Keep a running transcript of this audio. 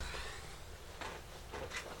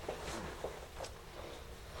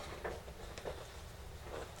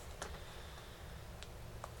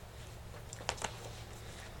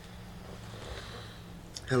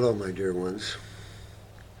Hello, my dear ones.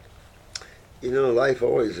 You know, life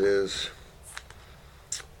always is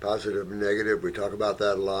positive and negative. We talk about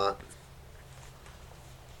that a lot.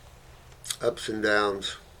 Ups and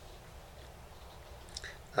downs.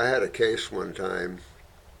 I had a case one time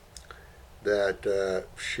that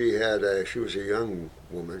she was a young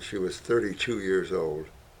woman. She was 32 years old.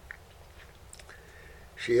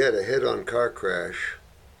 She had a head-on car crash,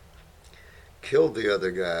 killed the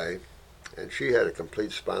other guy, and she had a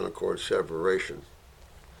complete spinal cord separation.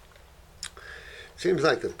 Seems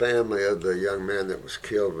like the family of the young man that was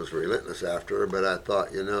killed was relentless after her, but I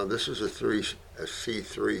thought, this is a C3,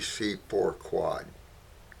 C4 quad.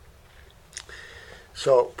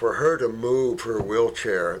 So for her to move her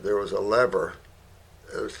wheelchair, there was a lever.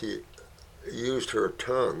 She used her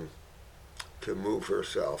tongue to move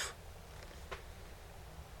herself.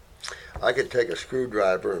 I could take a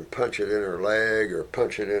screwdriver and punch it in her leg or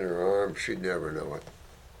punch it in her arm. She'd never know it.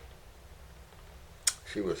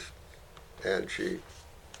 She was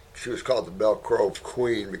called the Bell Grove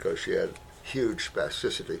Queen because she had huge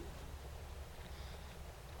spasticity.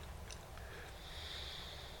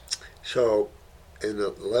 So in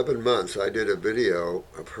 11 months, I did a video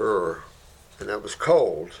of her, and that was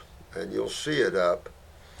cold, and you'll see it up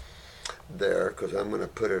there because I'm going to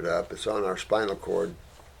put it up. It's on our spinal cord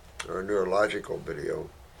or neurological video.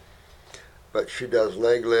 But she does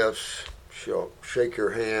leg lifts, she'll shake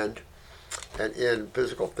your hand, and in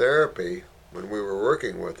physical therapy, when we were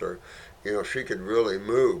working with her, she could really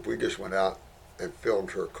move. We just went out and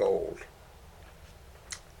filmed her cold.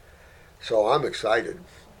 So I'm excited.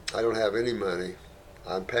 I don't have any money.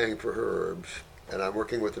 I'm paying for her herbs, and I'm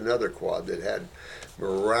working with another quad that had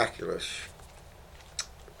miraculous.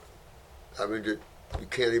 I mean, you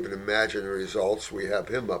can't even imagine the results. We have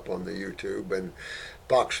him up on the YouTube, and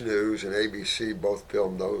Fox News and ABC both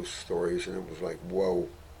filmed those stories, and it was like, whoa.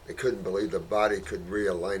 They couldn't believe the body could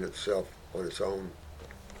realign itself on its own.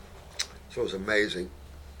 So it was amazing.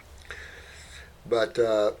 But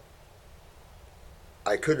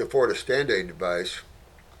I couldn't afford a stand-aid device,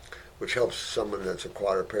 which helps someone that's a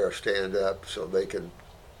quadriplegic stand up so they can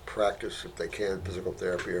practice, if they can, physical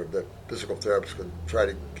therapy, or the physical therapist can try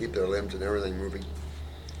to keep their limbs and everything moving.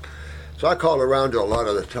 So I called around to a lot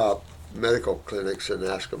of the top medical clinics and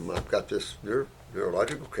asked them, I've got this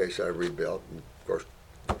neurological case I rebuilt. And of course,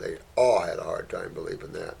 they all had a hard time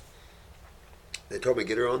believing that. They told me,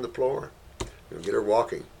 get her on the floor, get her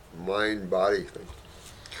walking, mind-body thing.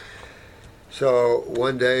 So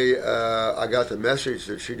one day I got the message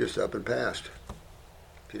that she just up and passed.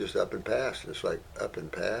 She just up and passed. It's like, up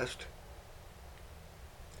and passed?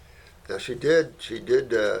 Now she did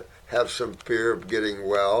have some fear of getting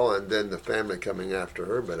well and then the family coming after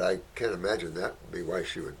her, but I can't imagine that would be why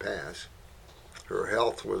she would pass. Her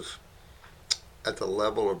health was at the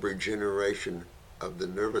level of regeneration of the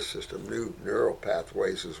nervous system, new neural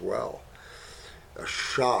pathways as well. A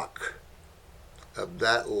shock of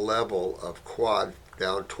that level of quad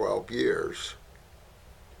down 12 years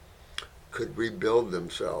could rebuild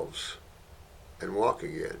themselves and walk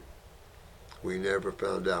again. We never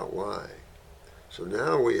found out why. So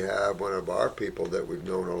now we have one of our people that we've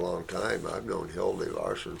known a long time. I've known Hildy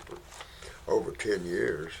Larson for over 10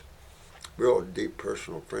 years. Real deep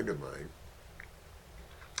personal friend of mine.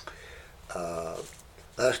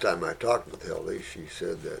 Last time I talked with Hildy, she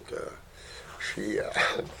said that she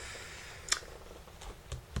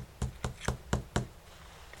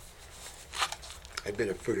had been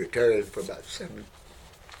a fruitarian for about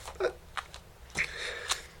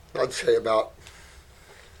I'd say about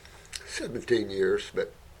 17 years,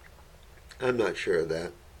 but I'm not sure of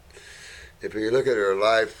that. If you look at her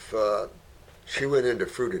life, she went into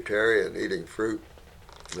fruitarian, eating fruit,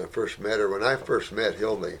 when I first met her. When I first met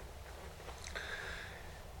Hildy,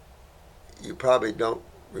 you probably don't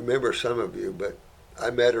remember, some of you, but I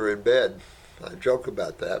met her in bed. I joke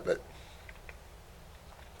about that, but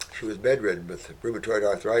she was bedridden with rheumatoid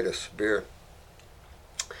arthritis, severe.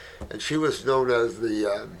 And she was known as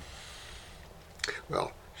the,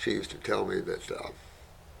 she used to tell me that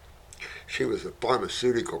she was the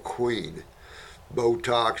pharmaceutical queen.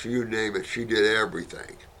 Botox, you name it, she did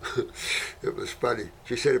everything. It was funny.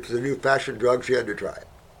 She said if it was a new fashion drug, she had to try it.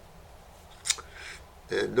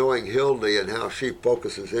 And knowing Hildy and how she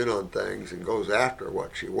focuses in on things and goes after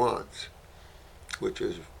what she wants, which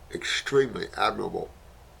is extremely admirable.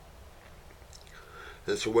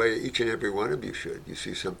 That's the way each and every one of you should. You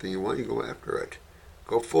see something you want, you go after it.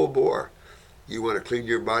 Go full bore. You want to clean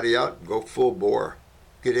your body out, go full bore.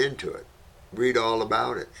 Get into it. Read all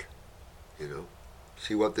about it.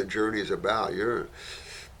 See what the journey is about. You're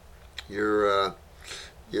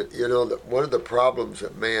You know that one of the problems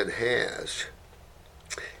that man has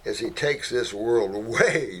is he takes this world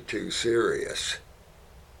way too serious.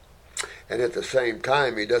 And at the same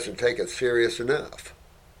time, he doesn't take it serious enough.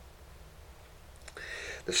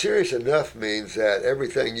 The serious enough means that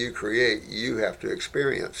everything you create, you have to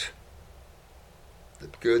experience. The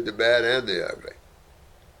good, the bad, and the ugly.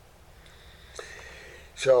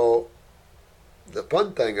 So, the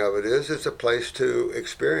fun thing of it is it's a place to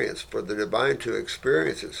experience, for the divine to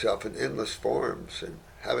experience itself in endless forms, and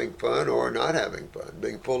having fun or not having fun,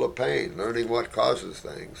 being full of pain, learning what causes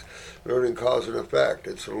things, learning cause and effect.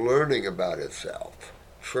 It's learning about itself,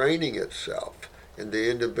 training itself in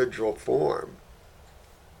the individual form.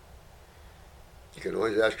 You can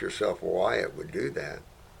always ask yourself why it would do that.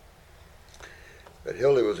 But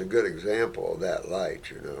Hildy was a good example of that light,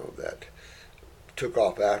 that took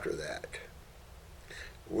off after that.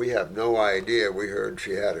 We have no idea. We heard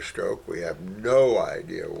she had a stroke. We have no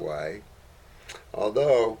idea why.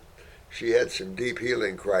 Although she had some deep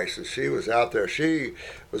healing crisis. She was out there. She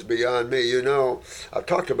was beyond me. I've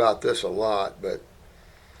talked about this a lot, but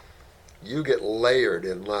you get layered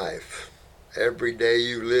in life. Every day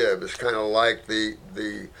you live is kind of like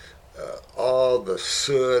all the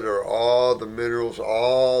soot or all the minerals,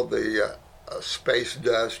 all the space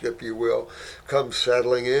dust, if you will, comes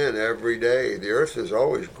settling in every day. The earth is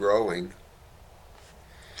always growing.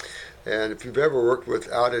 And if you've ever worked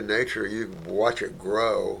out in nature, you watch it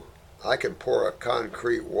grow. I can pour a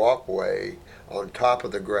concrete walkway on top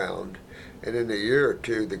of the ground, and in a year or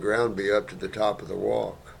two, the ground be up to the top of the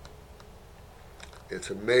walk. It's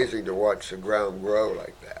amazing to watch the ground grow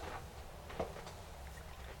like that.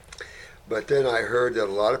 But then I heard that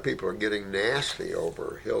a lot of people are getting nasty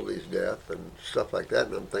over Hildy's death and stuff like that,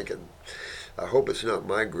 and I'm thinking, I hope it's not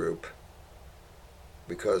my group,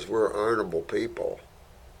 because we're honorable people.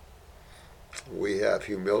 We have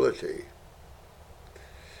humility.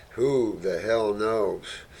 Who the hell knows?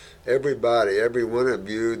 Everybody, every one of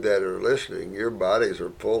you that are listening, your bodies are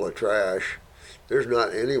full of trash. There's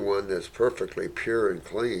not anyone that's perfectly pure and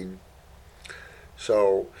clean.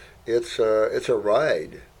 So it's a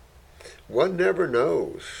ride. One never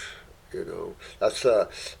knows, That's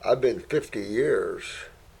I've been 50 years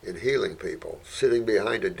in healing people, sitting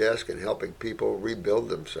behind a desk and helping people rebuild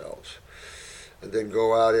themselves, and then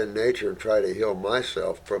go out in nature and try to heal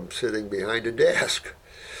myself from sitting behind a desk.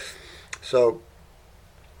 So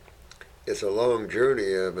it's a long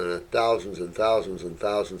journey of thousands and thousands and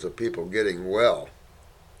thousands of people getting well.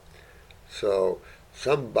 So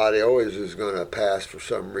somebody always is going to pass for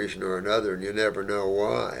some reason or another, and you never know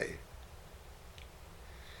why.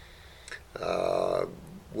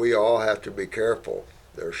 We all have to be careful.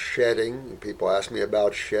 There's shedding. People ask me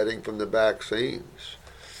about shedding from the vaccines.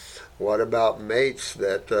 What about mates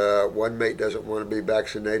that one mate doesn't want to be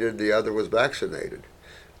vaccinated, the other was vaccinated?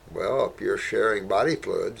 Well, if you're sharing body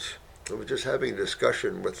fluids, I was just having a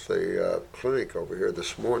discussion with the clinic over here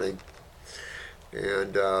this morning,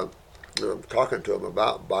 and I'm talking to them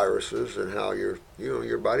about viruses and how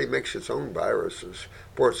your body makes its own viruses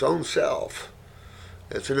for its own self.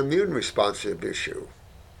 It's an immune responsive issue.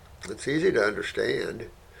 It's easy to understand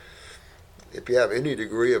if you have any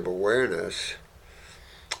degree of awareness.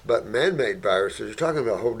 But man-made viruses, you're talking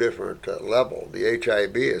about a whole different level. The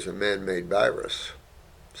HIV is a man-made virus.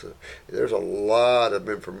 So there's a lot of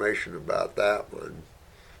information about that one.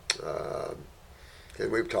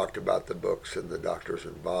 And we've talked about the books and the doctors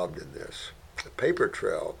involved in this. A paper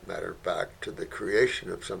trail, matter of fact, to the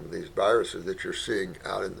creation of some of these viruses that you're seeing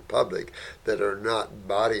out in the public that are not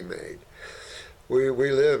body-made. We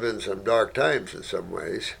live in some dark times in some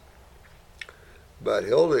ways. But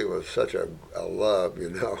Hildy was such a love,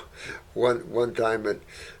 One time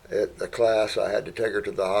at the class, I had to take her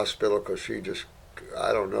to the hospital because she just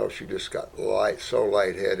got so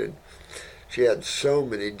lightheaded. She had so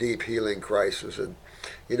many deep healing crises. And,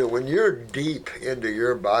 when you're deep into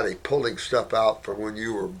your body, pulling stuff out from when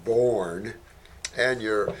you were born, and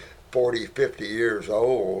you're 40, 50 years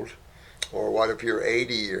old, or what if you're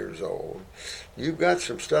 80 years old, you've got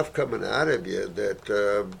some stuff coming out of you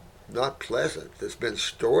that not pleasant, that's been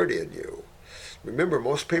stored in you. Remember,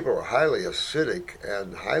 most people are highly acidic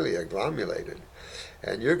and highly agglomerated.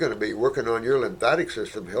 And you're going to be working on your lymphatic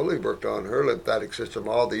system. Hildy worked on her lymphatic system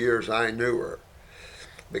all the years I knew her.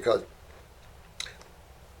 Because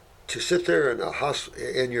to sit there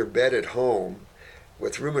in your bed at home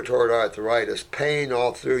with rheumatoid arthritis, pain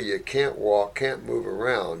all through you, can't walk, can't move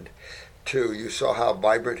around, you saw how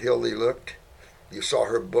vibrant Hildy looked. You saw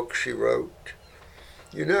her book she wrote.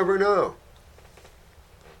 You never know.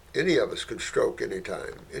 Any of us could stroke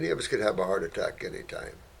anytime. Any of us could have a heart attack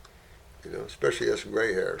anytime. especially us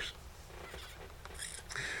gray hairs.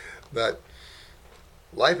 But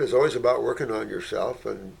life is always about working on yourself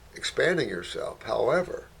and expanding yourself.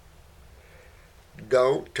 However,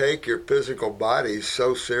 don't take your physical bodies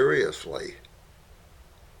so seriously.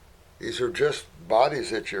 These are just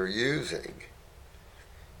bodies that you're using.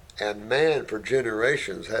 And man, for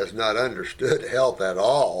generations, has not understood health at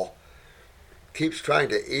all. Keeps trying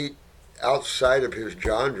to eat outside of his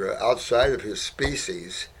genre, outside of his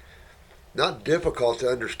species. Not difficult to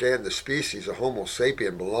understand the species a Homo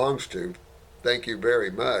sapien belongs to. Thank you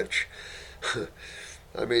very much.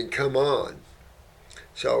 I mean, come on.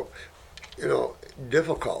 So,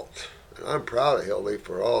 difficult. And I'm proud of Hildy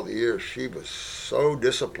for all the years she was so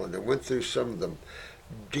disciplined and went through some of the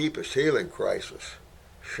deepest healing crises.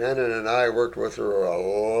 Shannon and I worked with her a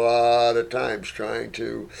lot of times trying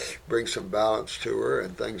to bring some balance to her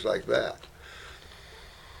and things like that.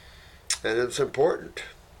 And it's important.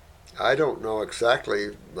 I don't know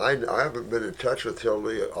exactly. I haven't been in touch with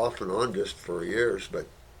Hildy off and on just for years, but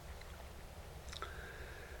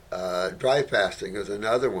dry fasting is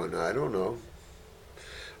another one. I don't know.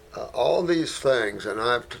 All these things, and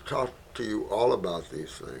I've talked to you all about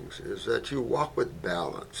these things, is that you walk with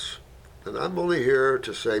balance. And I'm only here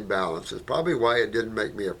to say balance. It's probably why it didn't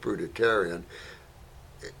make me a fruitarian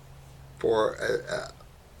for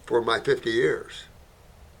my 50 years.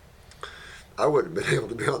 I wouldn't have been able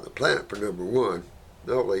to be on the planet for number one.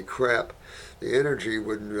 Holy crap. The energy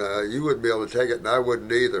wouldn't, you wouldn't be able to take it, and I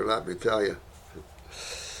wouldn't either, let me tell you.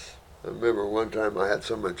 I remember one time I had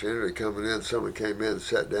so much energy coming in, someone came in and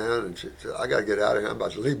sat down, and she said, I got to get out of here, I'm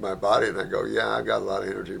about to leave my body. And I go, yeah, I got a lot of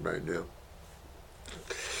energy right now.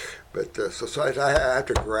 But so I have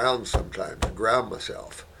to ground sometimes, ground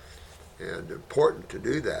myself. And important to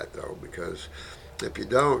do that, though, because if you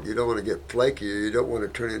don't want to get flaky. You don't want to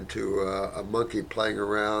turn into a monkey playing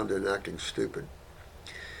around and acting stupid.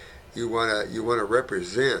 You want to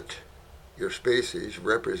represent your species,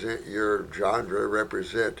 represent your genre,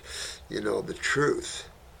 represent, the truth.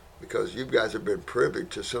 Because you guys have been privy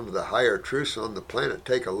to some of the higher truths on the planet.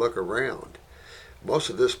 Take a look around.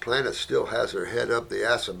 Most of this planet still has their head up the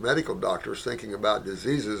ass of medical doctors thinking about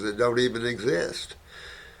diseases that don't even exist.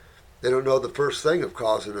 They don't know the first thing of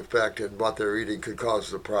cause and effect, and what they're eating could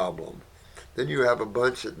cause the problem. Then you have a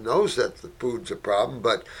bunch that knows that the food's a problem,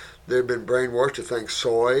 but they've been brainwashed to think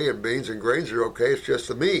soy and beans and grains are okay, it's just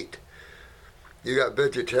the meat. You got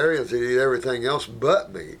vegetarians that eat everything else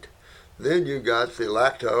but meat. Then you got the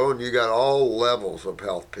lacto, and you got all levels of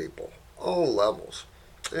health people. All levels.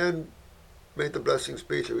 And may the blessings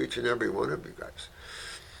be to each and every one of you guys.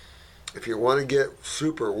 If you want to get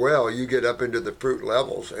super well, you get up into the fruit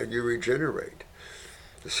levels and you regenerate.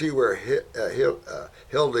 To see where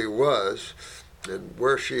Hildy was and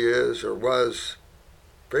where she is or was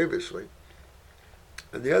previously.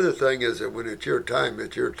 And the other thing is that when it's your time,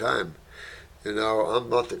 it's your time. I'm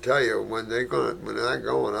about to tell you, when I'm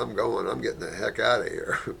going. I'm getting the heck out of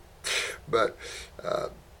here. But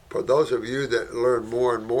for those of you that learn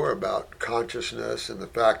more and more about consciousness and the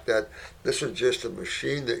fact that this is just a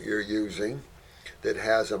machine that you're using that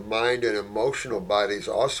has a mind and emotional bodies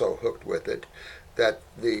also hooked with it, that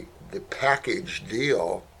the package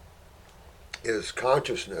deal is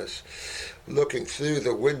consciousness looking through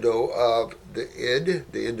the window of the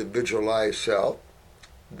id, the individualized self,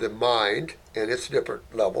 the mind and its different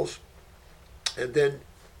levels, and then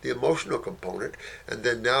the emotional component, and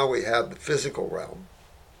then now we have the physical realm,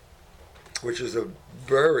 which is a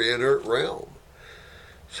very inert realm.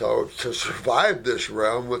 So to survive this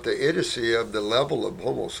realm with the idiocy of the level of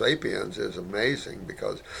Homo sapiens is amazing,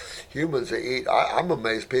 because humans that eat, I'm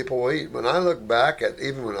amazed people eat. When I look back at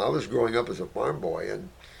even when I was growing up as a farm boy, and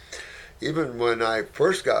even when I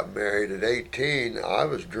first got married at 18, I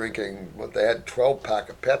was drinking what they had 12-pack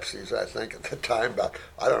of Pepsis, I think, at the time, about,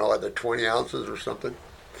 I don't know, like 20 ounces or something.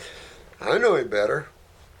 I know any better.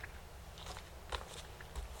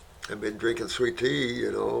 I've been drinking sweet tea,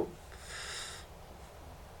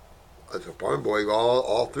 as a farm boy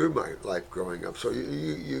all through my life growing up. So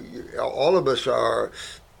you all of us are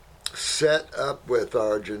set up with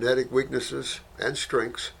our genetic weaknesses and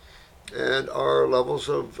strengths and our levels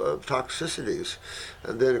of toxicities.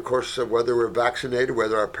 And then, of course, whether we're vaccinated,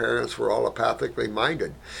 whether our parents were allopathically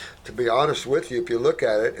minded. To be honest with you, if you look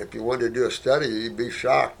at it, if you wanted to do a study, you'd be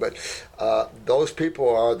shocked. But those people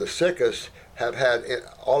are the sickest, have had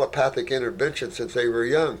allopathic intervention since they were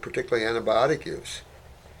young, particularly antibiotic use.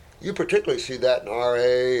 You particularly see that in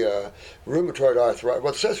RA, rheumatoid arthritis.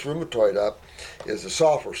 What sets rheumatoid up is the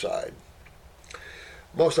sulfur side.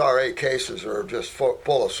 most RA cases are just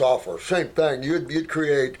full of sulfur. Same thing. You'd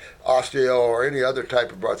create osteo or any other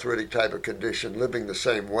type of arthritic type of condition living the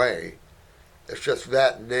same way. It's just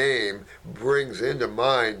that name brings into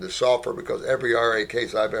mind the sulfur because every RA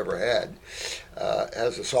case I've ever had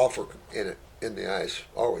has the sulfur in it, in the eyes,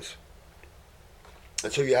 always.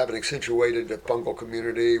 And so you have an accentuated fungal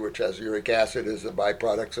community, which has uric acid as the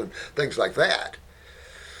byproducts and things like that.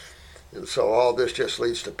 And so all this just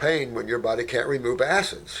leads to pain when your body can't remove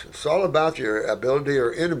acids. It's all about your ability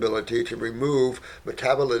or inability to remove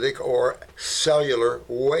metabolitic or cellular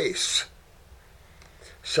wastes.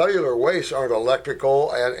 Cellular wastes aren't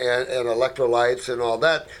electrical and electrolytes and all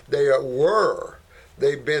that. They were.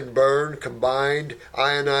 They've been burned, combined,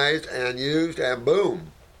 ionized, and used, and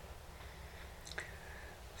boom.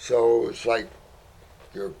 So it's like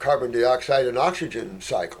your carbon dioxide and oxygen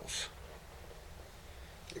cycles.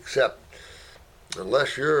 Except,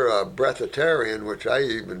 unless you're a breatharian, which I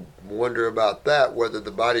even wonder about that, whether the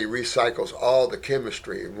body recycles all the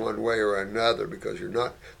chemistry in one way or another, because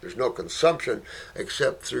there's no consumption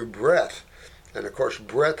except through breath. And of course,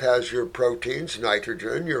 breath has your proteins,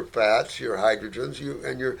 nitrogen, your fats, your hydrogens,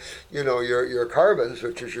 and your carbons,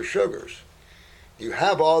 which is your sugars. You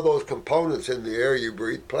have all those components in the air you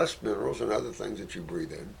breathe, plus minerals and other things that you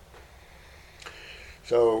breathe in.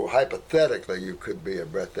 So hypothetically, you could be a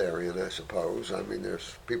breatharian, I suppose. I mean,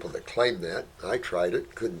 there's people that claim that. I tried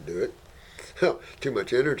it, couldn't do it. Too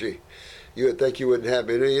much energy. You would think you wouldn't have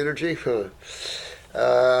any energy?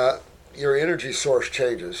 Your energy source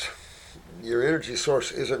changes. Your energy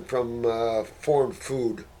source isn't from foreign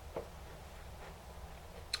food.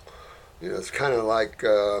 It's kind of like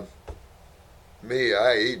me.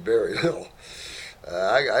 I eat very little.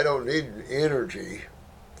 I don't need energy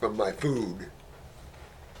from my food.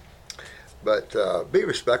 But be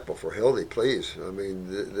respectful for Hildy, please. I mean,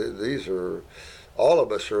 these are, all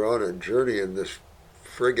of us are on a journey in this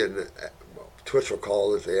friggin', Twitch will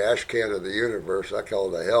call it the ash can of the universe. I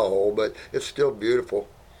call it a hellhole, but it's still beautiful.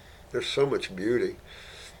 There's so much beauty.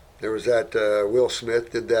 There was that, Will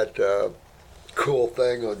Smith did that cool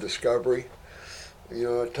thing on Discovery. I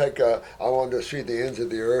wanted to see the ends of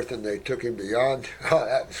the earth, and they took him beyond. Oh,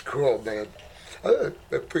 that was cool, man.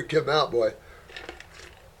 That freaked him out, boy.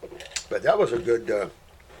 But that was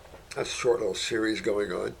that's a short little series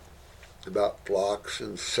going on about flocks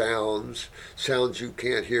and sounds you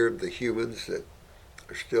can't hear of the humans that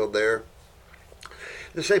are still there.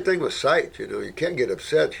 The same thing with sight, you can't get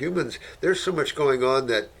upset. Humans, there's so much going on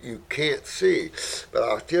that you can't see. But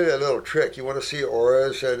I'll tell you a little trick. You want to see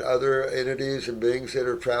auras and other entities and beings that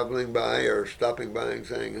are traveling by or stopping by and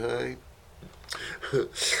saying hi?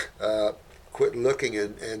 Quit looking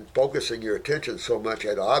and focusing your attention so much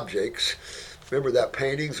at objects. Remember that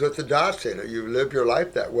paintings with the dots in it. You live your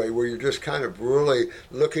life that way where you're just kind of really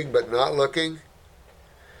looking but not looking.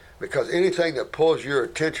 Because anything that pulls your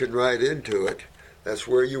attention right into it, that's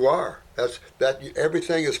where you are.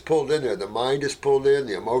 Everything is pulled in there. The mind is pulled in.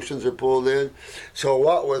 The emotions are pulled in. So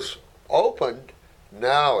what was opened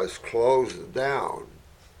now is closed down.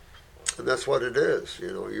 And that's what it is.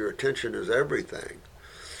 Your attention is everything.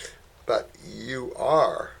 But you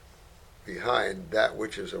are behind that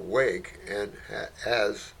which is awake and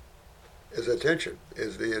is attention,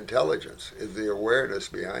 is the intelligence, is the awareness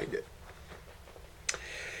behind it.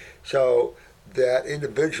 So that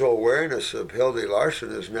individual awareness of Hildy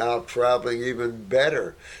Larson is now traveling even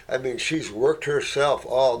better. I mean, she's worked herself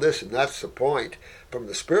all this, and that's the point. From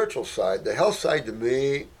the spiritual side, the health side to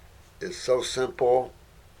me is so simple.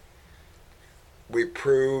 We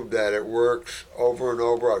proved that it works over and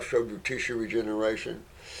over. I showed you tissue regeneration.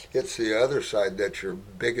 It's the other side that's your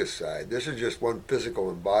biggest side. This is just one physical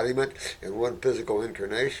embodiment and one physical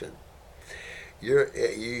incarnation.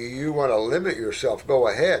 You want to limit yourself, go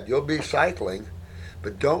ahead. You'll be cycling,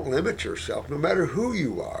 but don't limit yourself, no matter who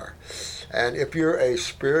you are. And if you're a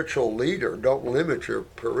spiritual leader, don't limit your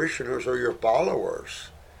parishioners or your followers.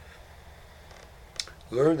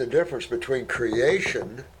 Learn the difference between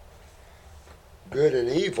creation, good and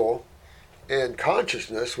evil, and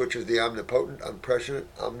consciousness, which is the omnipotent, omniscient,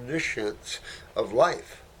 omniscience of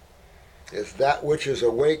life. It's that which is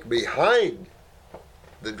awake behind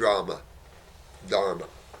the drama, dharma,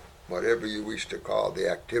 whatever you wish to call the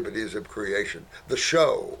activities of creation, the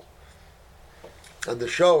show. And the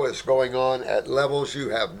show is going on at levels you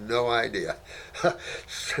have no idea.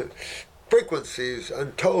 Frequencies,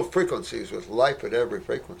 untold frequencies, with life at every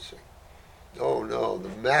frequency. Oh no, the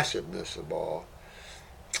massiveness of all.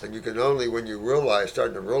 And you can only, when you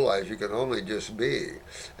starting to realize, you can only just be.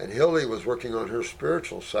 And Hildy was working on her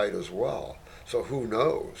spiritual side as well. So who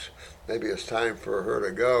knows? Maybe it's time for her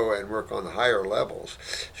to go and work on the higher levels.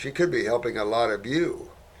 She could be helping a lot of you,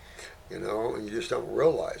 and you just don't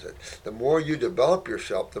realize it. The more you develop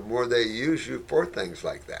yourself, the more they use you for things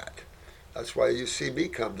like that. That's why you see me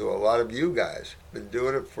come to a lot of you guys. Been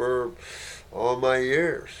doing it for all my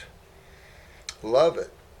years. Love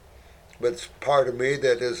it. But it's part of me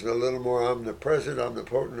that is a little more omnipresent,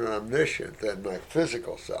 omnipotent, and omniscient than my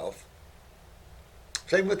physical self.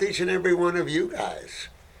 Same with each and every one of you guys.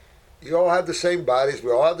 You all have the same bodies.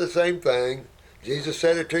 We all have the same thing. Jesus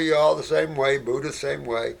said it to you all the same way. Buddha the same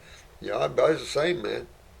way. Everybody's the same, man.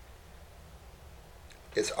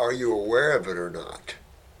 It's, are you aware of it or not?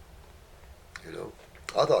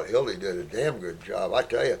 I thought Hildy did a damn good job. I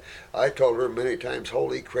tell you, I told her many times,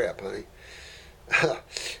 holy crap, honey.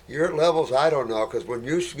 You're at levels I don't know, because when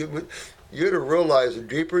you to realize the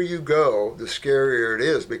deeper you go, the scarier it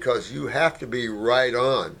is, because you have to be right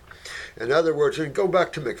on. In other words, and go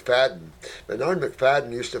back to McFadden. Bernard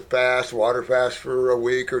McFadden used to water fast for a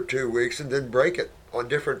week or 2 weeks, and then break it on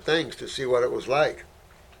different things to see what it was like.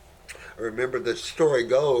 I remember the story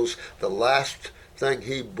goes, the last thing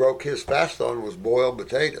he broke his fast on was boiled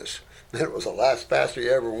potatoes. That was the last fast he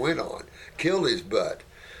ever went on. Killed his butt.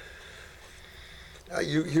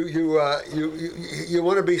 You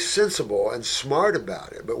want to be sensible and smart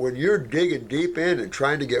about it, but when you're digging deep in and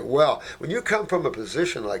trying to get well, when you come from a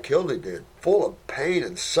position like Hildy did, full of pain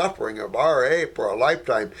and suffering of RA for a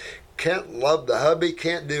lifetime, can't love the hubby,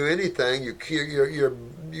 can't do anything, you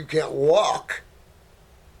can't walk,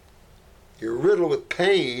 you're riddled with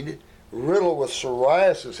pain, riddled with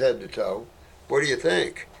psoriasis head to toe. What do you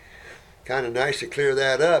think? Kind of nice to clear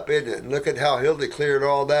that up, isn't it? And look at how Hildy cleared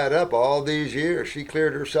all that up all these years. She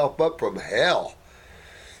cleared herself up from hell.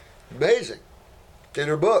 Amazing. It's in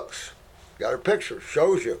her books. Got her picture.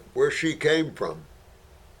 Shows you where she came from.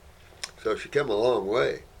 So she came a long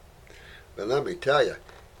way. But let me tell you,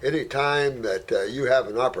 any time that you have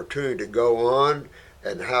an opportunity to go on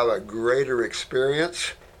and have a greater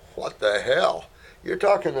experience, what the hell? You're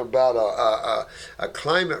talking about a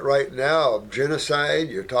climate right now of genocide.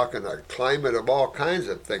 You're talking a climate of all kinds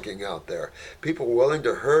of thinking out there. People willing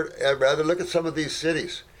to hurt. Rather, look at some of these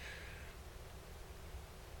cities.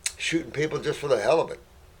 Shooting people just for the hell of it.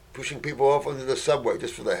 Pushing people off into the subway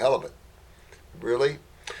just for the hell of it. Really?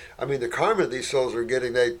 I mean, the karma these souls are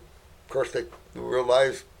getting, of course, they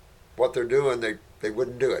realize what they're doing. They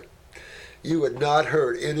wouldn't do it. You would not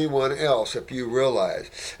hurt anyone else if you realize.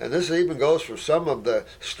 And this even goes for some of the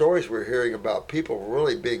stories we're hearing about people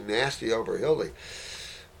really being nasty over Hildy.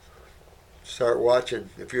 Start watching.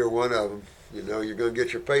 If you're one of them, you're going to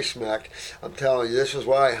get your face smacked. I'm telling you, this is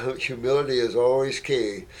why humility is always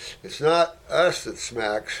key. It's not us that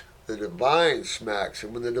smacks. The divine smacks.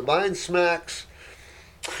 And when the divine smacks,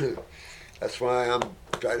 that's why I'm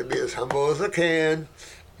trying to be as humble as I can,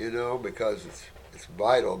 because it's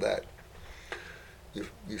vital that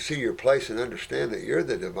you see your place and understand that you're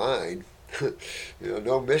the divine.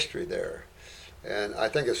 No mystery there. And I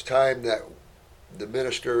think it's time that the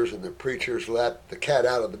ministers and the preachers let the cat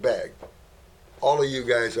out of the bag. All of you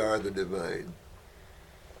guys are the divine.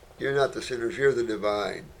 You're not the sinners, you're the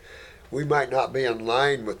divine. We might not be in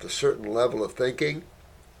line with a certain level of thinking,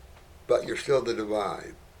 but you're still the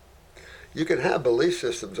divine. You can have belief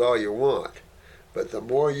systems all you want, but the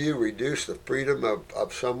more you reduce the freedom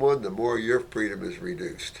of someone, the more your freedom is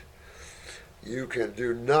reduced. You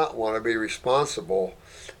do not want to be responsible,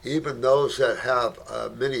 even those that have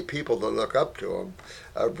many people that look up to them,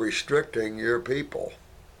 of restricting your people.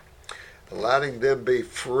 Letting them be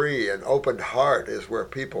free and open heart is where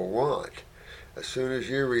people want. As soon as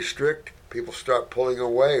you restrict, people start pulling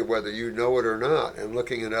away, whether you know it or not, and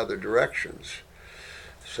looking in other directions.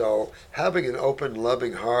 So having an open,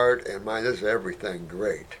 loving heart and mind is everything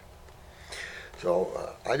great.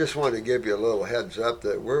 So I just wanted to give you a little heads up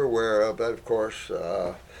that we're aware of that, of course.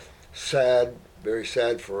 Sad, very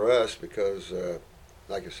sad for us because,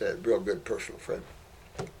 like I said, real good personal friend.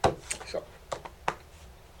 So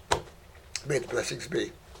may the blessings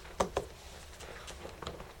be.